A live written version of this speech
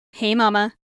Hey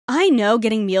mama, I know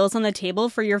getting meals on the table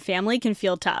for your family can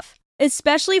feel tough,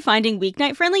 especially finding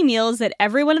weeknight-friendly meals that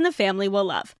everyone in the family will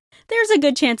love. There's a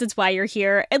good chance it's why you're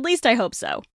here, at least I hope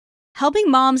so.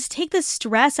 Helping moms take the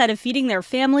stress out of feeding their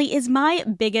family is my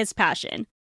biggest passion.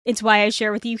 It's why I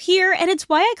share with you here, and it's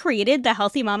why I created the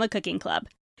Healthy Mama Cooking Club.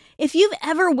 If you've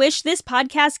ever wished this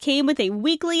podcast came with a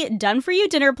weekly done-for-you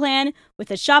dinner plan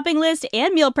with a shopping list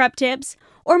and meal prep tips,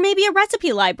 or maybe a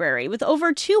recipe library with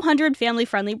over 200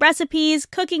 family-friendly recipes,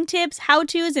 cooking tips,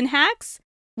 how-tos, and hacks,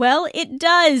 well, it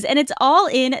does, and it's all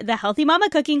in the Healthy Mama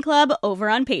Cooking Club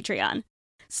over on Patreon.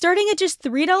 Starting at just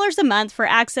 $3 a month for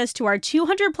access to our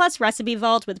 200-plus recipe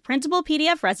vault with printable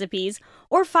PDF recipes,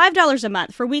 or $5 a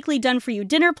month for weekly done-for-you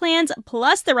dinner plans,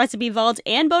 plus the recipe vault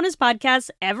and bonus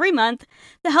podcasts every month,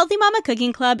 the Healthy Mama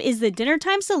Cooking Club is the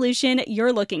dinnertime solution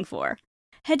you're looking for.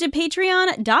 Head to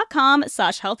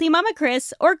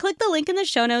patreon.com/healthymamakris or click the link in the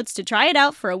show notes to try it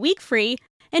out for a week free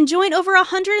and join over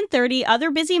 130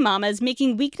 other busy mamas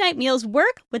making weeknight meals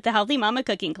work with the Healthy Mama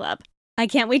Cooking Club. I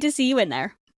can't wait to see you in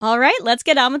there. All right, let's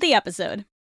get on with the episode.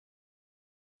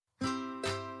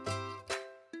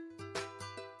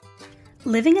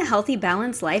 Living a healthy,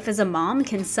 balanced life as a mom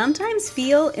can sometimes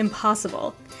feel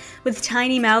impossible. With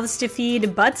tiny mouths to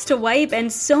feed, butts to wipe,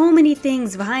 and so many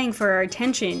things vying for our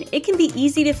attention, it can be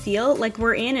easy to feel like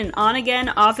we're in an on-again,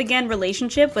 off-again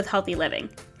relationship with healthy living.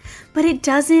 But it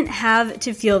doesn't have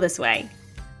to feel this way.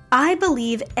 I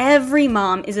believe every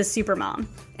mom is a super mom,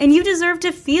 and you deserve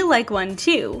to feel like one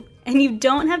too, and you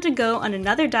don't have to go on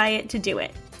another diet to do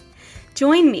it.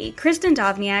 Join me, Kristen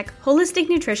Dovniak, holistic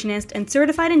nutritionist and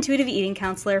certified intuitive eating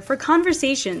counselor, for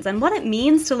conversations on what it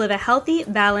means to live a healthy,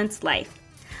 balanced life.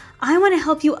 I want to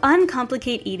help you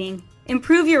uncomplicate eating,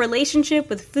 improve your relationship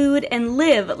with food, and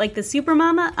live like the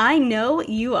supermama I know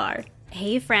you are.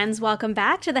 Hey friends, welcome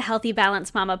back to the Healthy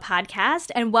Balanced Mama podcast,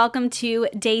 and welcome to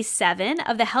day 7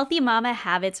 of the Healthy Mama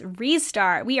Habits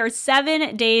Restart. We are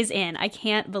 7 days in. I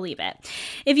can't believe it.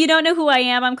 If you don't know who I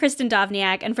am, I'm Kristen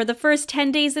Dovniak, and for the first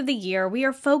 10 days of the year, we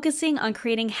are focusing on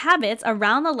creating habits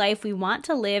around the life we want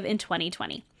to live in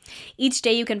 2020. Each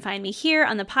day you can find me here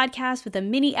on the podcast with a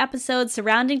mini episode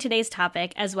surrounding today's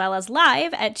topic, as well as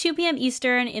live at 2 p.m.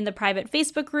 Eastern in the private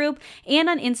Facebook group and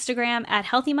on Instagram at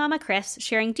Healthy Mama Chris,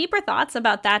 sharing deeper thoughts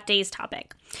about that day's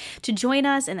topic. To join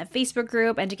us in the Facebook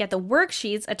group and to get the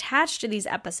worksheets attached to these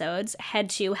episodes, head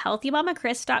to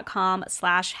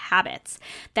healthymamachris.com/habits.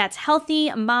 That's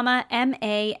Healthy Mama,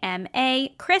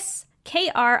 M-A-M-A, Chris,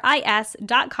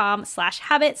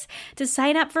 KRIS.com/habits to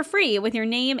sign up for free with your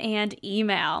name and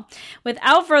email.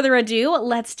 Without further ado,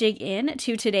 let's dig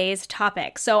into today's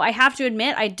topic. So I have to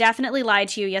admit, I definitely lied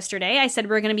to you yesterday. I said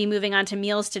we're going to be moving on to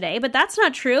meals today, but that's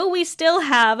not true. We still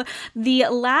have the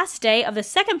last day of the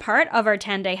second part of our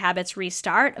 10-day habits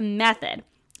restart method.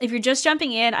 If you're just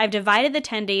jumping in, I've divided the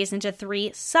 10 days into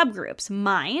 3 subgroups: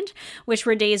 mind, which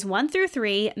were days 1 through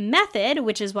 3, method,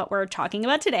 which is what we're talking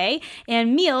about today,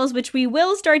 and meals, which we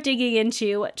will start digging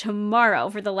into tomorrow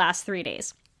for the last 3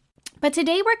 days. But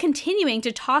today we're continuing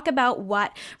to talk about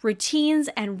what routines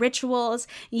and rituals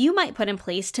you might put in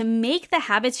place to make the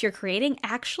habits you're creating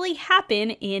actually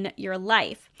happen in your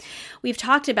life. We've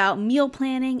talked about meal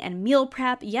planning and meal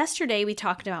prep. Yesterday we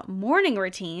talked about morning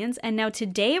routines, and now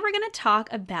today we're going to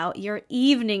talk about your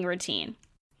evening routine.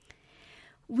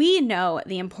 We know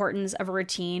the importance of a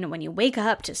routine when you wake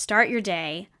up to start your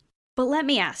day, but let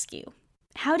me ask you,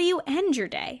 how do you end your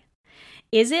day?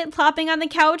 Is it plopping on the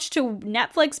couch to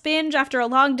Netflix binge after a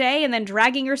long day and then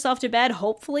dragging yourself to bed,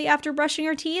 hopefully after brushing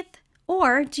your teeth?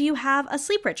 Or do you have a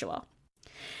sleep ritual?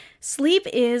 Sleep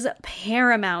is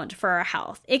paramount for our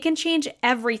health. It can change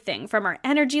everything from our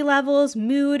energy levels,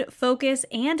 mood, focus,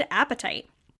 and appetite.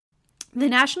 The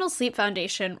National Sleep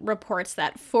Foundation reports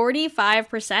that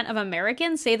 45% of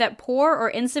Americans say that poor or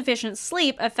insufficient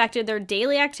sleep affected their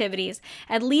daily activities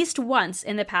at least once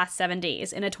in the past 7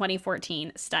 days in a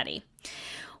 2014 study.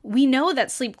 We know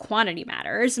that sleep quantity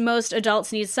matters. Most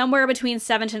adults need somewhere between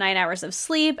 7 to 9 hours of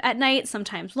sleep at night,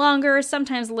 sometimes longer,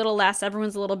 sometimes a little less.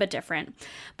 Everyone's a little bit different.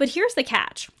 But here's the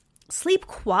catch. Sleep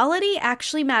quality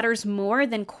actually matters more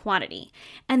than quantity.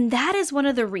 And that is one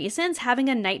of the reasons having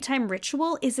a nighttime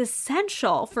ritual is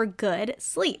essential for good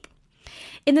sleep.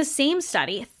 In the same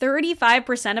study,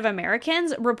 35% of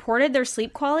Americans reported their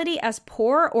sleep quality as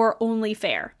poor or only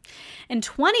fair. And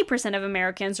 20% of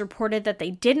Americans reported that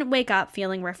they didn't wake up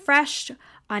feeling refreshed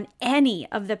on any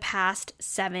of the past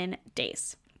 7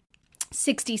 days.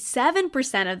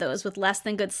 67% of those with less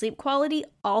than good sleep quality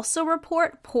also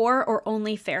report poor or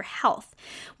only fair health,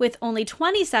 with only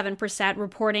 27%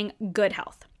 reporting good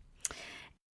health.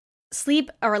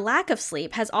 Sleep or lack of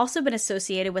sleep has also been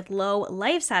associated with low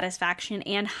life satisfaction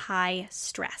and high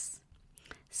stress.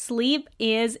 Sleep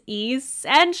is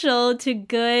essential to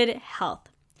good health.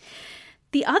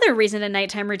 The other reason a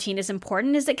nighttime routine is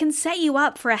important is it can set you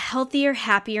up for a healthier,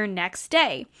 happier next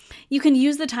day. You can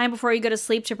use the time before you go to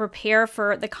sleep to prepare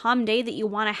for the calm day that you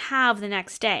want to have the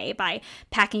next day by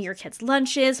packing your kids'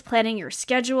 lunches, planning your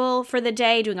schedule for the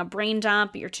day, doing a brain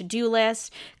dump, your to-do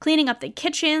list, cleaning up the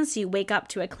kitchen so you wake up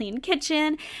to a clean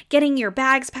kitchen, getting your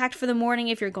bags packed for the morning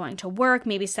if you're going to work,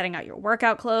 maybe setting out your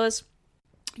workout clothes.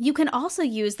 You can also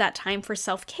use that time for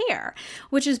self-care,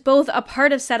 which is both a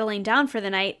part of settling down for the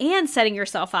night and setting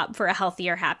yourself up for a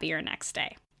healthier, happier next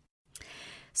day.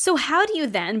 So how do you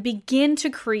then begin to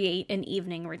create an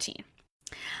evening routine?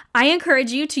 I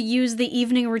encourage you to use the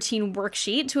evening routine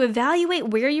worksheet to evaluate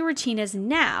where your routine is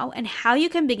now and how you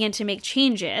can begin to make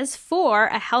changes for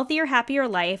a healthier, happier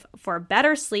life, for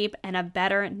better sleep, and a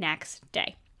better next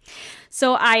day.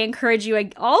 So I encourage you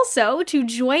also to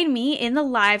join me in the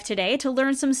live today to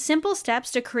learn some simple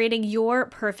steps to creating your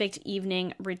perfect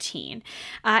evening routine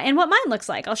and what mine looks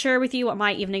like. I'll share with you what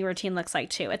my evening routine looks like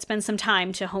too. It's been some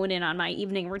time to hone in on my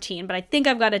evening routine, but I think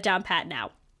I've got it down pat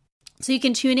now. So you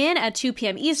can tune in at 2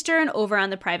 p.m. Eastern over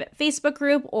on the private Facebook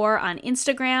group or on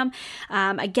Instagram.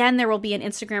 Again, there will be an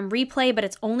Instagram replay, but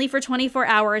it's only for 24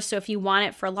 hours. So if you want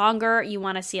it for longer, you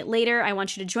want to see it later, I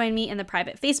want you to join me in the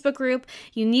private Facebook group.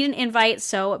 You need an invite,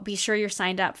 so be sure you're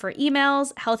signed up for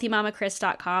emails,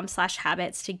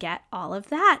 healthymamakris.com/habits to get all of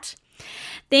that.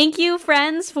 Thank you,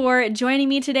 friends, for joining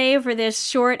me today for this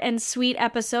short and sweet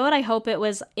episode. I hope it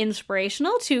was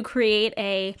inspirational to create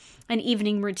an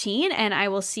evening routine, and I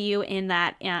will see you in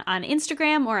that on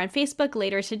Instagram or on Facebook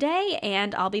later today,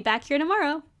 and I'll be back here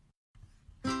tomorrow.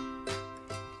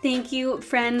 Thank you,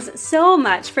 friends, so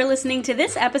much for listening to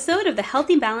this episode of the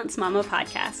Healthy Balanced Mama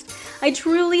podcast. I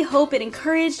truly hope it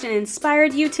encouraged and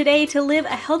inspired you today to live a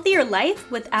healthier life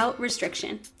without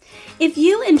restriction. If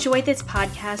you enjoyed this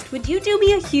podcast, would you do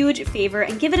me a huge favor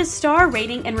and give it a star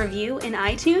rating and review in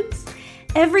iTunes?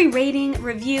 Every rating,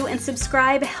 review, and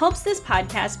subscribe helps this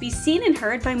podcast be seen and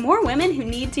heard by more women who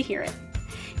need to hear it.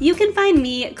 You can find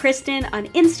me, Kristen, on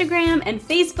Instagram and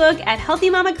Facebook at Healthy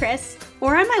Mama Kris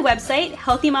or on my website,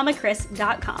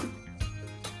 healthymamakris.com.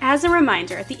 As a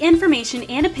reminder, the information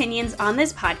and opinions on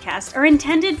this podcast are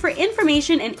intended for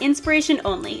information and inspiration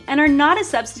only and are not a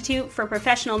substitute for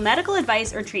professional medical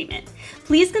advice or treatment.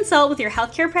 Please consult with your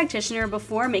healthcare practitioner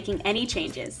before making any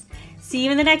changes. See you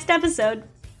in the next episode.